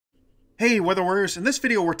Hey Weather Warriors, in this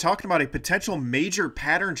video we're talking about a potential major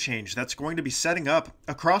pattern change that's going to be setting up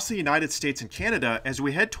across the United States and Canada as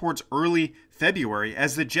we head towards early February,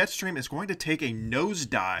 as the jet stream is going to take a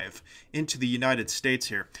nosedive into the United States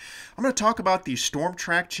here. I'm going to talk about the storm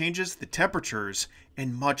track changes, the temperatures,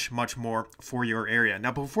 and much more for your area.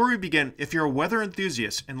 Now before we begin, if you're a weather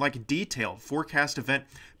enthusiast and like detailed forecast event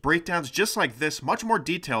breakdowns just like this, much more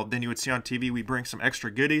detailed than you would see on TV, we bring some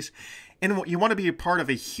extra goodies. And you want to be a part of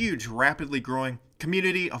a huge, rapidly growing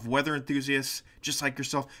community of weather enthusiasts just like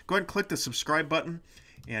yourself, go ahead and click the subscribe button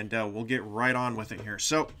and we'll get right on with it here.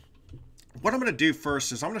 So what I'm going to do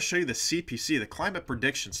first is I'm going to show you the CPC, the Climate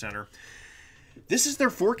Prediction Center. This is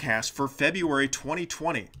their forecast for February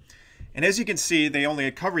 2020. And as you can see, they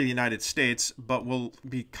only cover the United States, but we'll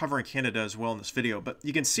be covering Canada as well in this video. But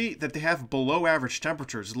you can see that they have below average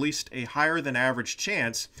temperatures, at least a higher than average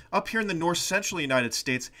chance, up here in the north central United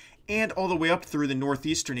States and all the way up through the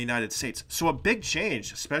northeastern United States. So a big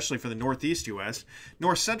change, especially for the northeast U.S.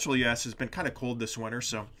 North central U.S. has been kind of cold this winter,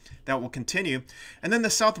 so that will continue. And then the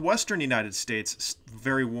southwestern United States,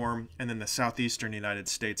 very warm, and then the southeastern United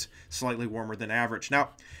States, slightly warmer than average. Now,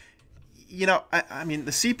 you know, I mean,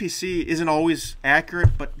 the CPC isn't always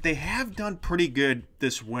accurate, but they have done pretty good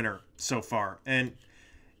this winter so far. And,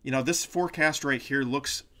 you know, this forecast right here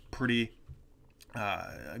looks pretty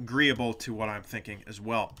agreeable to what I'm thinking as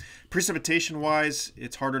well. Precipitation-wise,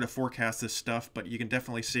 it's harder to forecast this stuff, but you can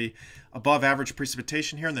definitely see above average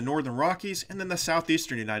precipitation here in the northern Rockies and then the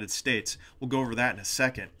southeastern United States. We'll go over that in a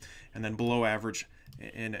second. And then below average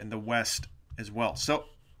in the west as well. So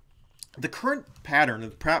the current pattern, the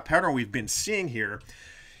pattern we've been seeing here,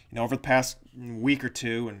 you know, over the past week or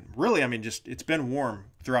two, and really, I mean, just it's been warm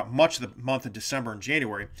throughout much of the month of December and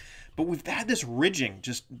January, but we've had this ridging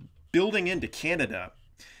just building into Canada.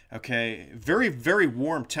 Okay, very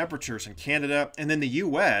warm temperatures in Canada, and then the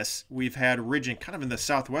U.S. we've had ridging kind of in the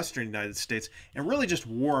southwestern United States, and really just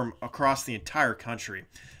warm across the entire country.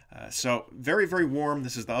 So very warm.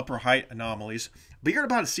 This is the upper height anomalies, but you're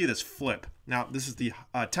about to see this flip. Now this is the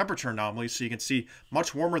temperature anomalies, so you can see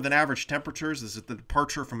much warmer than average temperatures. This is the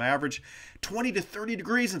departure from average, 20 to 30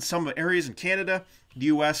 degrees in some areas in Canada. The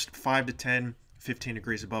U.S. 5 to 10, 15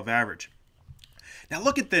 degrees above average. Now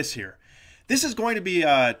look at this here. This is going to be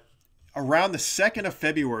around the 2nd of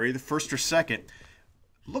February, the 1st or 2nd.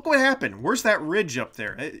 Look what happened. Where's that ridge up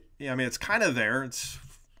there? I mean, it's kind of there. It's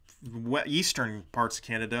eastern parts of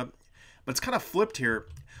Canada, but it's kind of flipped here.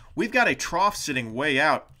 We've got a trough sitting way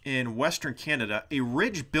out in western Canada, a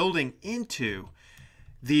ridge building into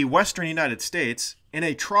the western United States, and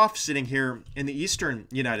a trough sitting here in the eastern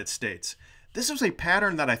United States. This was a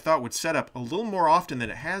pattern that I thought would set up a little more often than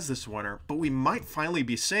it has this winter, but we might finally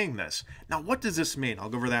be seeing this. Now, what does this mean? I'll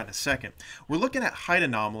go over that in a second. We're looking at height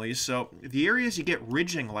anomalies, so the areas you get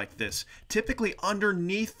ridging like this, typically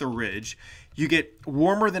underneath the ridge, you get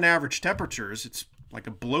warmer than average temperatures. It's like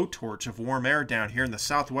a blowtorch of warm air down here in the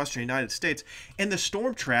southwestern United States, and the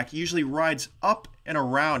storm track usually rides up and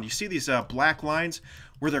around. You see these black lines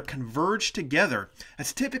where they're converged together.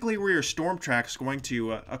 That's typically where your storm track is going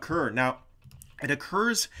to occur. Now, it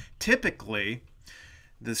occurs typically,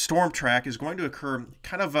 the storm track is going to occur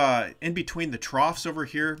kind of in between the troughs over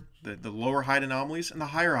here, the lower height anomalies, and the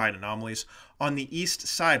higher height anomalies on the east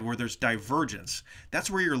side where there's divergence. That's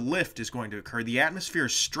where your lift is going to occur. The atmosphere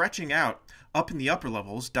is stretching out up in the upper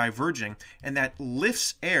levels, diverging, and that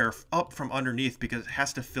lifts air up from underneath because it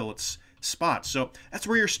has to fill its spot. So that's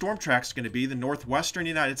where your storm track is going to be, the northwestern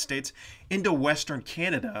United States into western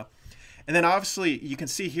Canada. And then obviously you can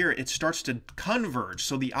see here it starts to converge,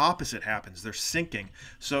 so the opposite happens. They're sinking.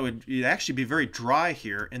 So it'd actually be very dry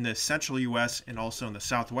here in the central U.S. and also in the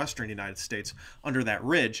southwestern United States under that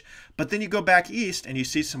ridge. But then you go back east and you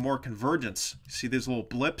see some more convergence. You see these little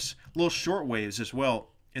blips, little short waves as well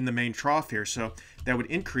in the main trough here. So that would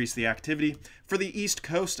increase the activity for the east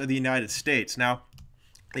coast of the United States. Now,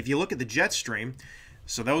 if you look at the jet stream,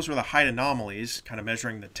 so those were the height anomalies, kind of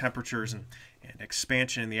measuring the temperatures and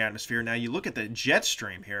expansion in the atmosphere. Now you look at the jet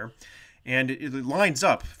stream here, and it lines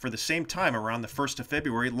up for the same time around the 1st of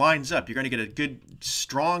February. It lines up. You're going to get a good,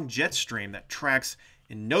 strong jet stream that tracks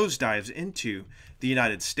and nosedives into the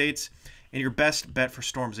United States. And your best bet for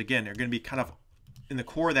storms, again, are going to be kind of in the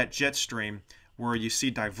core of that jet stream where you see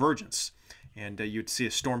divergence. And you'd see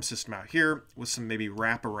a storm system out here with some maybe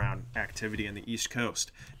wraparound activity on the East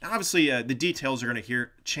Coast. Now, obviously, the details are going to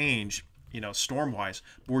change, you know, storm-wise.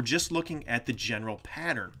 But we're just looking at the general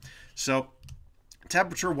pattern. So,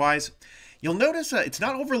 temperature-wise, you'll notice it's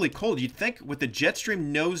not overly cold. You'd think with the jet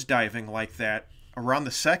stream nosediving like that around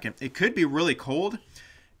the 2nd, it could be really cold.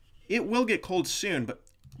 It will get cold soon, but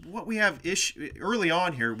what we have early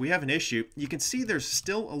on here, we have an issue. You can see there's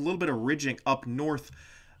still a little bit of ridging up north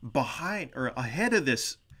behind or ahead of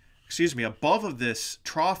this, excuse me, above of this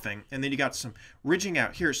troughing, and then you got some ridging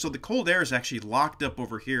out here. So the cold air is actually locked up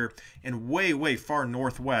over here and way, way far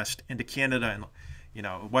northwest into Canada and, you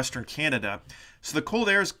know, western Canada. So the cold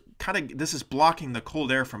air is kind of, this is blocking the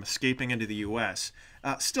cold air from escaping into the U.S.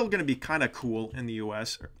 Still going to be kind of cool in the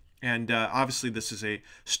U.S., and obviously this is a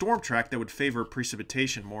storm track that would favor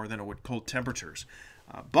precipitation more than it would cold temperatures.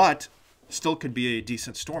 But still could be a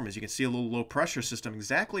decent storm. As you can see, a little low pressure system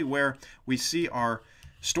exactly where we see our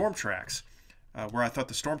storm tracks, where I thought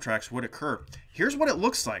the storm tracks would occur. Here's what it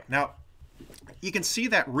looks like. Now, you can see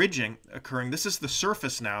that ridging occurring. This is the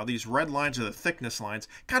surface now. These red lines are the thickness lines,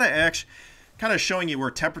 kind of showing you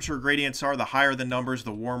where temperature gradients are. The higher the numbers,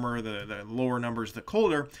 the warmer, the lower numbers, the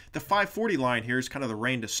colder. The 540 line here is kind of the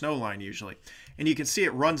rain to snow line usually. And you can see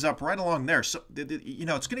it runs up right along there. So, you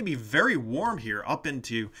know, it's going to be very warm here up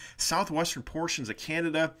into southwestern portions of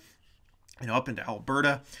Canada, you know, up into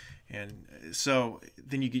Alberta. And so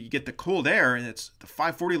then you get the cold air, and it's the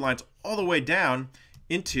 540 lines all the way down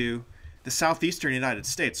into the southeastern United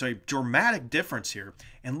States. So a dramatic difference here.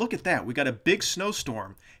 And look at that. We got a big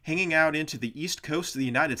snowstorm hanging out into the east coast of the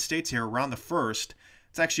United States here around the 1st.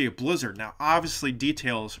 It's actually a blizzard. Now, obviously,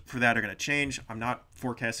 details for that are going to change. I'm not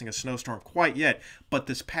forecasting a snowstorm quite yet, but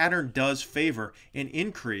this pattern does favor an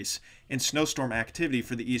increase in snowstorm activity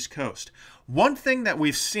for the East Coast. One thing that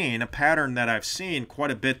we've seen, a pattern that I've seen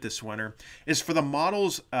quite a bit this winter, is for the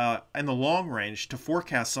models in the long range to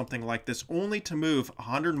forecast something like this only to move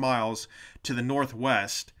 100 miles to the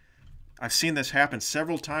northwest. I've seen this happen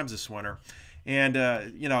several times this winter.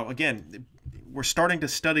 And, you know, again, we're starting to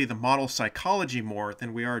study the model psychology more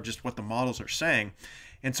than we are just what the models are saying.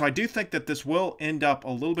 And so I do think that this will end up a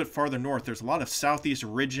little bit farther north. There's a lot of southeast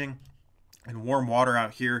ridging and warm water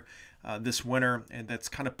out here this winter, and that's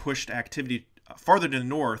kind of pushed activity farther to the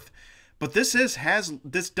north. But this does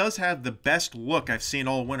have the best look I've seen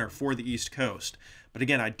all winter for the East Coast. But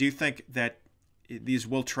again, I do think that these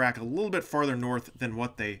will track a little bit farther north than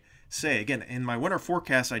what they say. Again, in my winter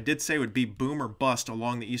forecast, I did say it would be boom or bust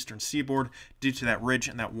along the eastern seaboard due to that ridge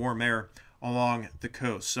and that warm air along the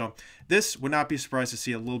coast. So this would not be surprised to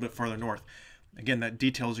see a little bit farther north. Again, that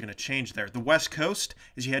details are going to change there. The west coast,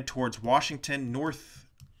 as you head towards Washington, north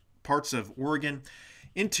parts of Oregon,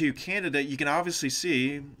 into Canada, you can obviously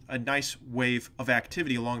see a nice wave of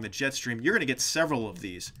activity along the jet stream. You're going to get several of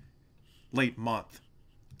these late month.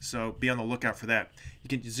 So be on the lookout for that. You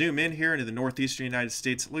can zoom in here into the northeastern United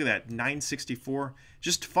States. Look at that, 964.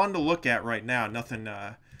 Just fun to look at right now. Nothing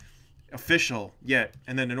official yet.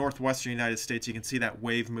 And then the northwestern United States, you can see that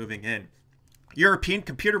wave moving in. European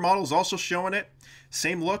computer model is also showing it.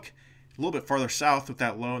 Same look, a little bit farther south with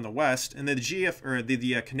that low in the west. And then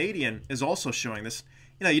the Canadian is also showing this.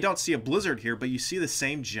 You know, you don't see a blizzard here, but you see the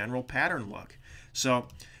same general pattern look. So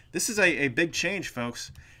this is a big change,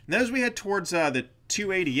 folks. And then as we head towards the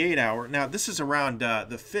 288 hour, now this is around the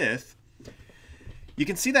 5th, you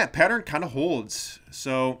can see that pattern kind of holds.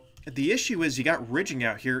 So the issue is you got ridging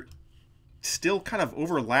out here still kind of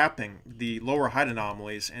overlapping the lower height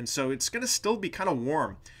anomalies, and so it's going to still be kind of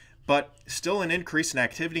warm, but still an increase in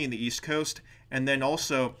activity in the East Coast. And then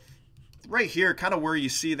also right here, kind of where you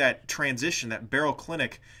see that transition, that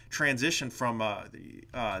baroclinic transition from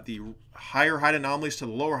the higher height anomalies to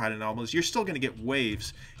the lower height anomalies, you're still going to get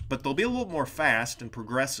waves, but they'll be a little more fast and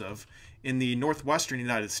progressive in the northwestern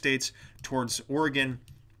United States towards Oregon,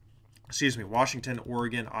 Washington,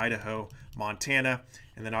 Oregon, Idaho, Montana,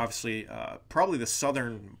 and then obviously probably the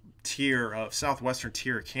southern tier of southwestern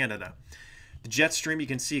tier of Canada. The jet stream, you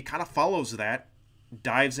can see, kind of follows that,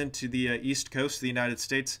 dives into the east coast of the United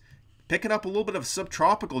States, picking up a little bit of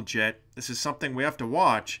subtropical jet. This is something we have to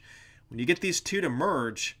watch. When you get these two to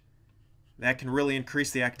merge, that can really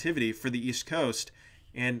increase the activity for the East Coast.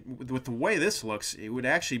 And with the way this looks, it would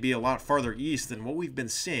actually be a lot farther east than what we've been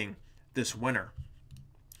seeing this winter.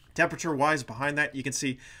 Temperature-wise, behind that, you can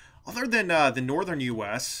see, other than the northern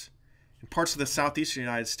U.S. and parts of the southeastern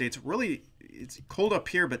United States, really, it's cold up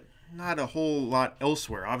here, but not a whole lot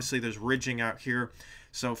elsewhere. Obviously, there's ridging out here,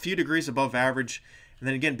 so a few degrees above average. And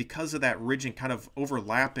then again, because of that ridging kind of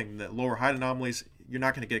overlapping the lower height anomalies, you're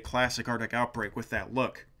not going to get a classic Arctic outbreak with that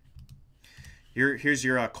look. Here's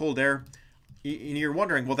your cold air. You're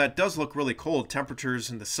wondering, well, that does look really cold, temperatures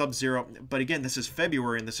in the sub-zero. But again, this is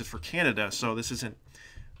February, and this is for Canada, so this isn't,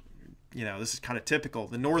 you know, this is kind of typical.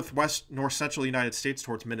 The north-central United States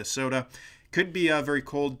towards Minnesota could be very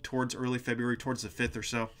cold towards early February, towards the 5th or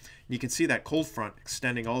so. And you can see that cold front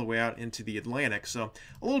extending all the way out into the Atlantic. So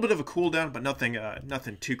a little bit of a cool down, but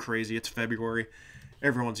nothing too crazy. It's February.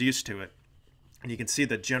 everyone's used to it. And you can see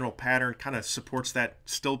the general pattern kind of supports that,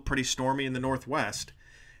 still pretty stormy in the northwest.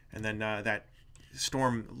 And then that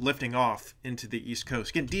storm lifting off into the east coast.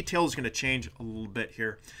 Again, detail is going to change a little bit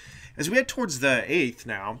here. As we head towards the 8th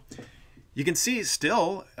now, you can see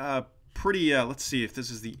still pretty, let's see if this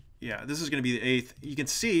is the, yeah, this is going to be the 8th. You can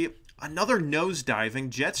see another nosediving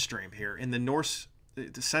jet stream here in the north,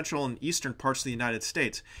 the central and eastern parts of the United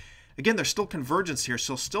States. Again, there's still convergence here,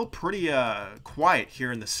 so still pretty quiet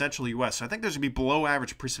here in the central U.S. So I think there's going to be below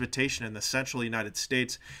average precipitation in the central United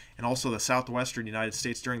States and also the southwestern United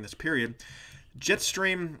States during this period. Jet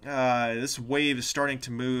stream, this wave is starting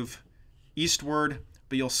to move eastward,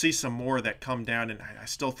 but you'll see some more that come down, and I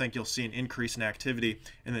still think you'll see an increase in activity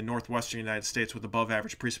in the northwestern United States with above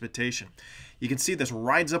average precipitation. You can see this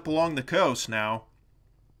rides up along the coast now,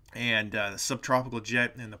 and the subtropical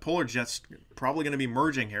jet and the polar jet's probably going to be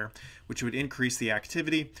merging here, which would increase the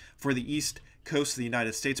activity for the east coast of the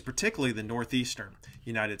United States, particularly the northeastern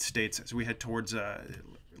United States as we head towards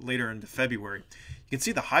later into February. You can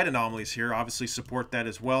see the height anomalies here obviously support that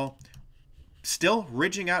as well. Still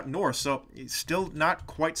ridging out north, so still not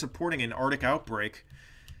quite supporting an Arctic outbreak.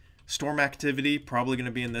 Storm activity probably going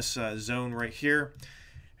to be in this zone right here.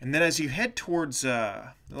 And then as you head towards,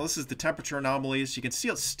 well, this is the temperature anomalies. You can see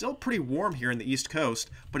it's still pretty warm here in the East Coast,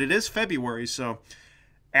 but it is February, so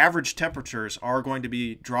average temperatures are going to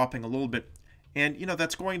be dropping a little bit. And, you know,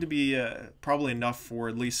 that's going to be probably enough for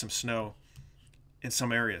at least some snow in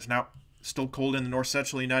some areas. Now, still cold in the north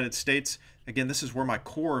central United States. Again, this is where my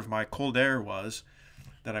core of my cold air was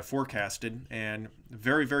that I forecasted, and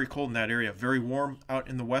very, very cold in that area. Very warm out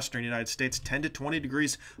in the western United States, 10 to 20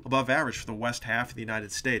 degrees above average for the west half of the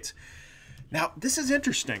United States. Now, this is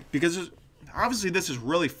interesting because obviously this is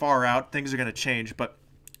really far out. Things are going to change, but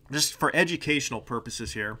just for educational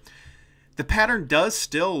purposes here, the pattern does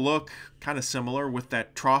still look kind of similar with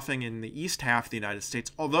that troughing in the east half of the United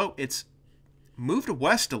States, although it's moved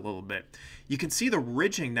west a little bit. You can see the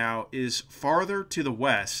ridging now is farther to the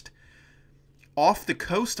west, off the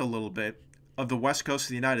coast a little bit of the west coast of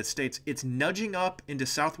the United States. It's nudging up into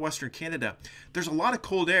southwestern Canada. There's a lot of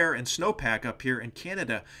cold air and snowpack up here in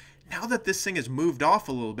Canada. Now that this thing has moved off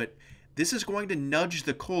a little bit, this is going to nudge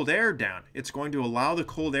the cold air down. It's going to allow the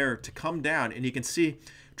cold air to come down, and you can see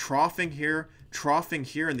troughing here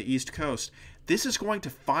in the east coast. This is going to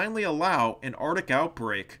finally allow an Arctic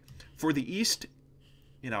outbreak for the east,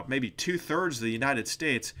 you know, maybe 2/3 of the United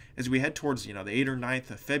States as we head towards, you know, the 8th or 9th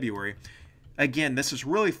of February. Again, this is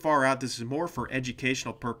really far out. This is more for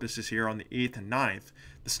educational purposes here on the 8th and 9th.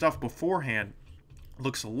 The stuff beforehand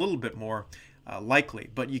looks a little bit more likely,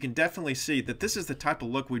 but you can definitely see that this is the type of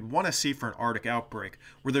look we'd want to see for an Arctic outbreak,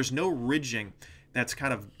 where there's no ridging that's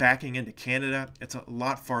kind of backing into Canada. It's a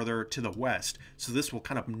lot farther to the west, so this will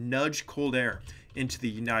kind of nudge cold air into the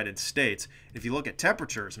United States. If you look at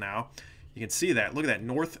temperatures now, you can see that. Look at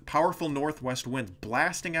that powerful northwest winds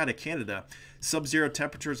blasting out of Canada. Sub-zero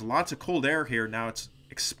temperatures, lots of cold air here. Now it's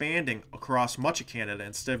expanding across much of Canada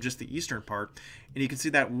instead of just the eastern part. And you can see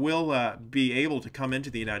that will be able to come into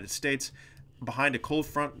the United States. Behind a cold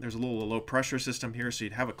front, there's a little low pressure system here, so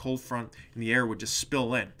you'd have a cold front and the air would just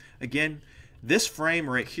spill in. Again, this frame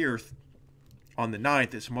right here on the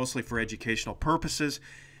 9th is mostly for educational purposes.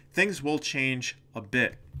 Things will change a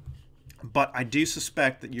bit, but I do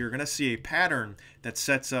suspect that you're going to see a pattern that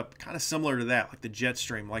sets up kind of similar to that, like the jet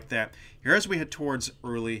stream, like that, here as we head towards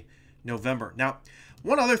early November. Now,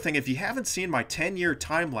 one other thing, if you haven't seen my 10-year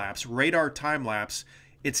time-lapse, radar time-lapse,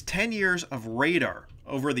 it's 10 years of radar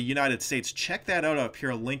over the United States. Check that out up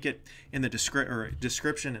here. I'll link it in the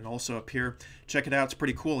description and also up here. Check it out. It's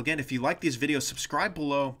pretty cool. Again, if you like these videos, subscribe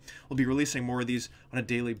below. We'll be releasing more of these on a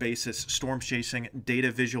daily basis. Storm chasing,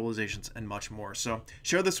 data visualizations, and much more. So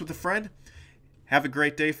share this with a friend. Have a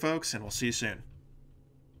great day, folks, and we'll see you soon.